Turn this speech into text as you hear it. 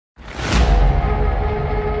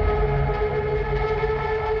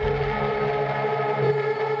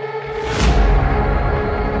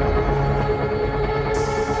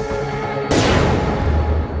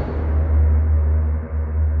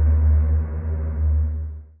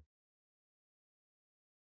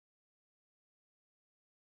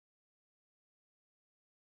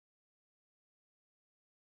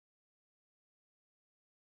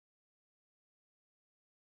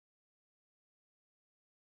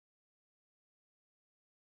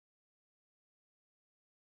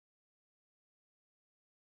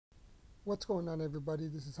What's going on, everybody?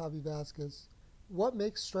 This is Javi Vasquez. What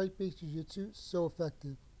makes strike-based jiu-jitsu so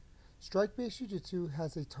effective? Strike-based jiu-jitsu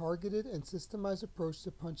has a targeted and systemized approach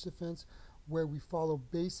to punch defense where we follow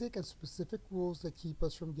basic and specific rules that keep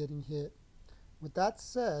us from getting hit. With that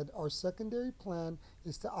said, our secondary plan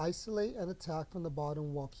is to isolate and attack from the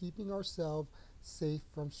bottom while keeping ourselves safe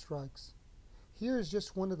from strikes. Here is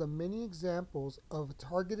just one of the many examples of a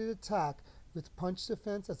targeted attack with punch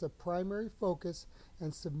defense as a primary focus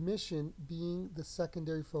and submission being the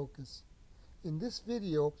secondary focus. In this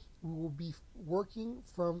video, we will be working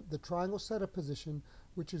from the triangle setup position,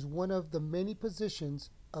 which is one of the many positions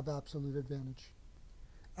of absolute advantage.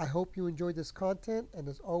 I hope you enjoyed this content, and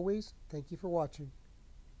as always, thank you for watching.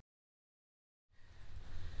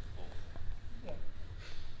 Yeah.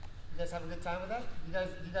 You guys have a good time with that?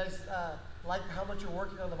 You guys like how much you're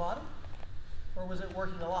working on the bottom? Or was it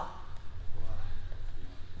working a lot?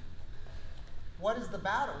 What is the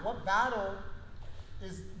battle? What battle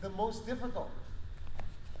is the most difficult?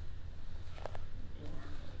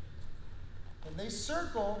 When they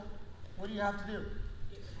circle, what do you have to do?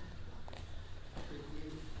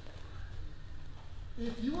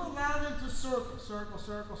 If you allow them to circle,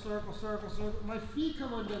 my feet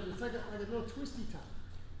come undone. It's like a little twisty tie.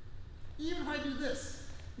 Even if I do this,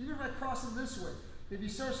 even if I cross them this way, if he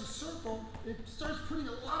starts to circle, it starts putting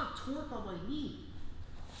a lot of torque on my knee.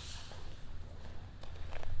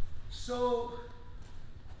 So,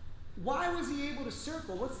 why was he able to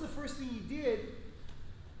circle? What's the first thing he did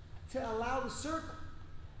to allow the circle?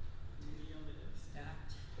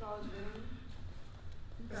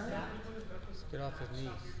 Get off his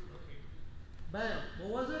knees. Bam. What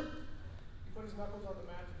was it? He put his knuckles on the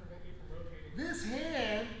mat to prevent you from rotating. This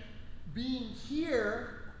hand being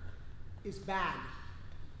here is bad.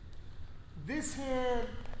 This hand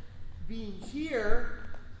being here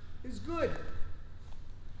is good.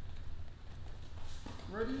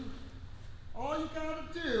 Ready? All you gotta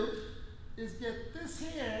do is get this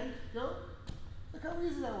hand, go. Look how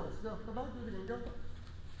easy that was. Go, come back, do it again, go.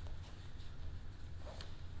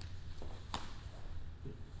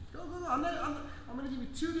 Go. I'm gonna give you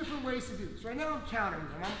two different ways to do this. Right now I'm countering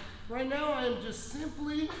them. Right now I am just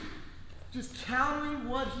simply countering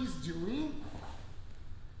what he's doing.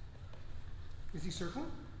 Is he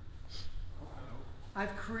circling?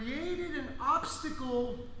 I've created an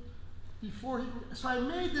obstacle before he, so I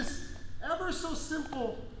made this ever so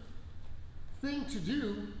simple thing to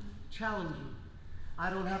do challenging.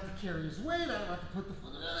 I don't have to carry his weight, I don't have to put the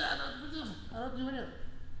foot, I don't have to do anything.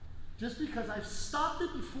 Just because I've stopped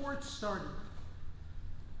it before it started.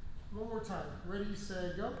 One more time. Ready,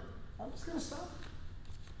 say, go. I'm just gonna stop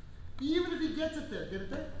it. Even if he gets it there, get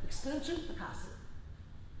it there, extension, pass it.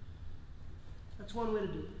 That's one way to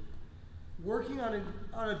do it. Working on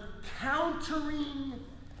a countering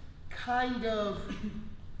kind of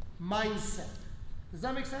mindset. Does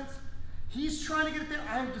that make sense? He's trying to get it there.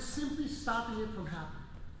 I'm just simply stopping it from happening.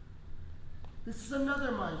 This is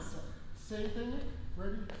another mindset. Same thing.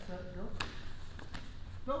 Ready, set, go.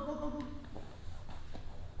 Go.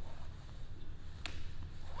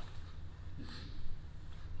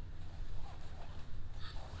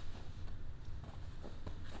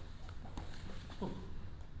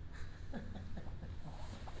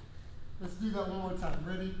 Let's do that one more time.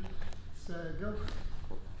 Ready, set, go.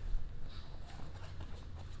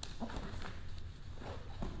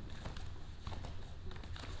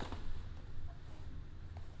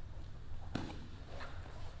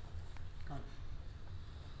 Got it.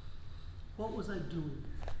 What was I doing?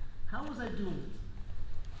 How was I doing it?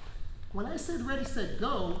 When I said ready, set,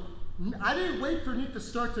 go, I didn't wait for Nick to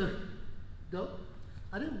start to go.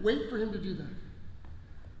 I didn't wait for him to do that.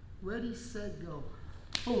 Ready, set, go.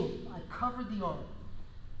 Boom, I covered the arm.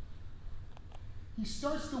 He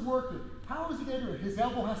starts to work it. How is he going to do it? His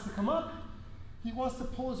elbow has to come up. He wants to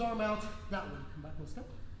pull his arm out that way. Come back one step.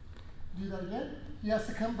 Do that again. He has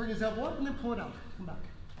to come bring his elbow up and then pull it out. Come back.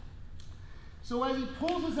 So as he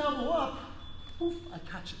pulls his elbow up, poof, I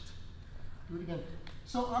catch it. Do it again.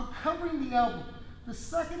 So I'm covering the elbow. The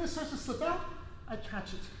second it starts to slip out, I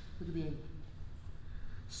catch it. Look at the angle.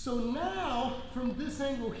 So now, from this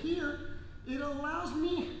angle here, it allows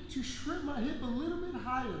me to shrimp my hip a little bit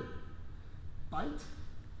higher. Bite,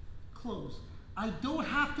 close. I don't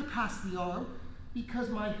have to pass the arm because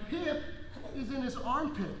my hip is in his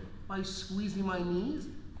armpit. By squeezing my knees,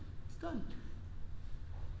 it's done.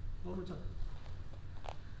 One more time.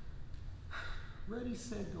 Ready,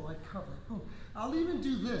 set, go. I cover. Boom. I'll even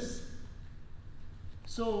do this.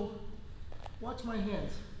 So, watch my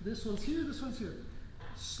hands. This one's here, this one's here.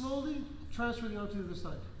 Slowly transfer the arm to the other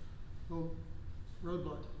side. Boom.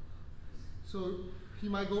 Roadblock. So He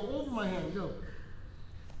might go over my hand, go.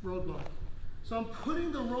 Roadblock. So I'm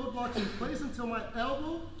putting the roadblocks in place until my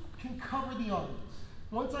elbow can cover the arm.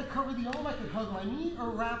 Once I cover the arm, I can hug my knee or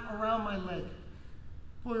wrap around my leg.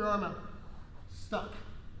 Pull your arm out. Stuck.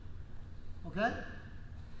 Okay?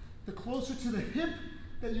 The closer to the hip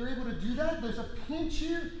that you're able to do that, there's a pinch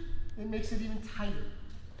here, it makes it even tighter.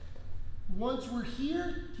 Once we're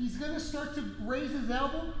here, he's gonna start to raise his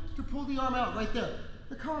elbow to pull the arm out right there.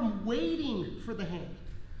 Look how I'm waiting for the hand.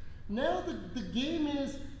 Now the game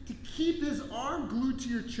is to keep his arm glued to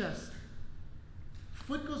your chest.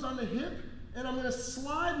 Foot goes on the hip, and I'm gonna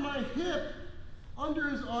slide my hip under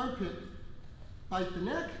his armpit. Bite the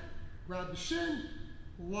neck, grab the shin,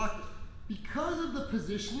 lock it. Because of the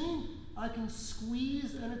positioning, I can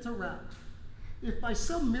squeeze and it's a wrap. If by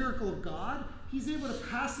some miracle of God, he's able to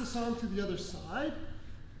pass this arm to the other side,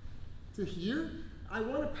 to here, I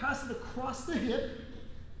want to pass it across the hip.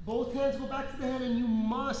 Both hands go back to the head, and you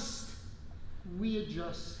must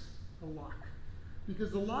readjust the lock.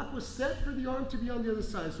 Because the lock was set for the arm to be on the other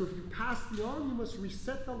side. So if you pass the arm, you must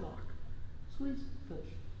reset the lock. Squeeze,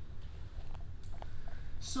 finish.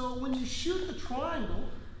 So when you shoot the triangle,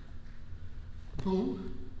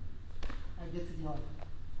 boom, I get to the arm.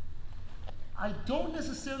 I don't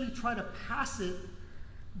necessarily try to pass it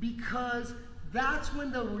because that's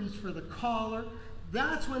when they'll reach for the collar.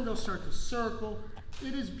 That's when they'll start to circle.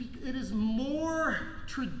 It is more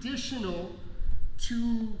traditional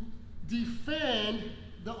to defend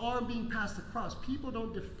the arm being passed across. People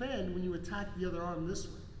don't defend when you attack the other arm this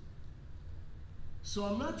way. So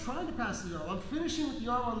I'm not trying to pass the arm. I'm finishing with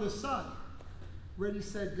the arm on this side. Ready,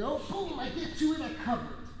 set, go. Boom, I get to it, I cover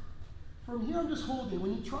it. From here, I'm just holding.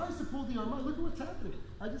 When he tries to pull the arm out, look at what's happening.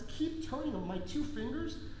 I just keep turning him. My two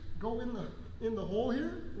fingers go in the hole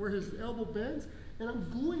here where his elbow bends, and I'm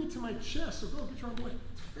gluing it to my chest. So go, get your arm away.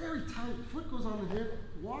 It's very tight. Foot goes on the hip.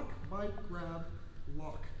 Walk, bite, grab,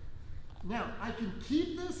 lock. Now, I can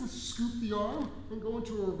keep this and scoop the arm and go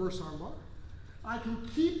into a reverse arm lock. I can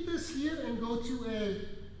keep this here and go to a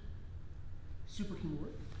super kimura.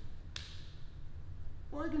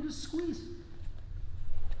 Or I can just squeeze.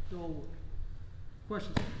 It all work.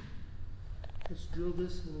 Questions? Let's drill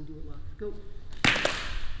this and then do it live. Go.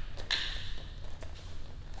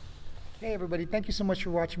 Hey everybody, thank you so much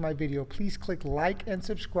for watching my video. Please click like and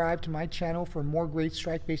subscribe to my channel for more great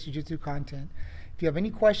strike-based jiu-jitsu content. If you have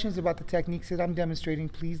any questions about the techniques that I'm demonstrating,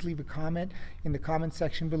 please leave a comment in the comment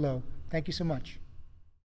section below. Thank you so much.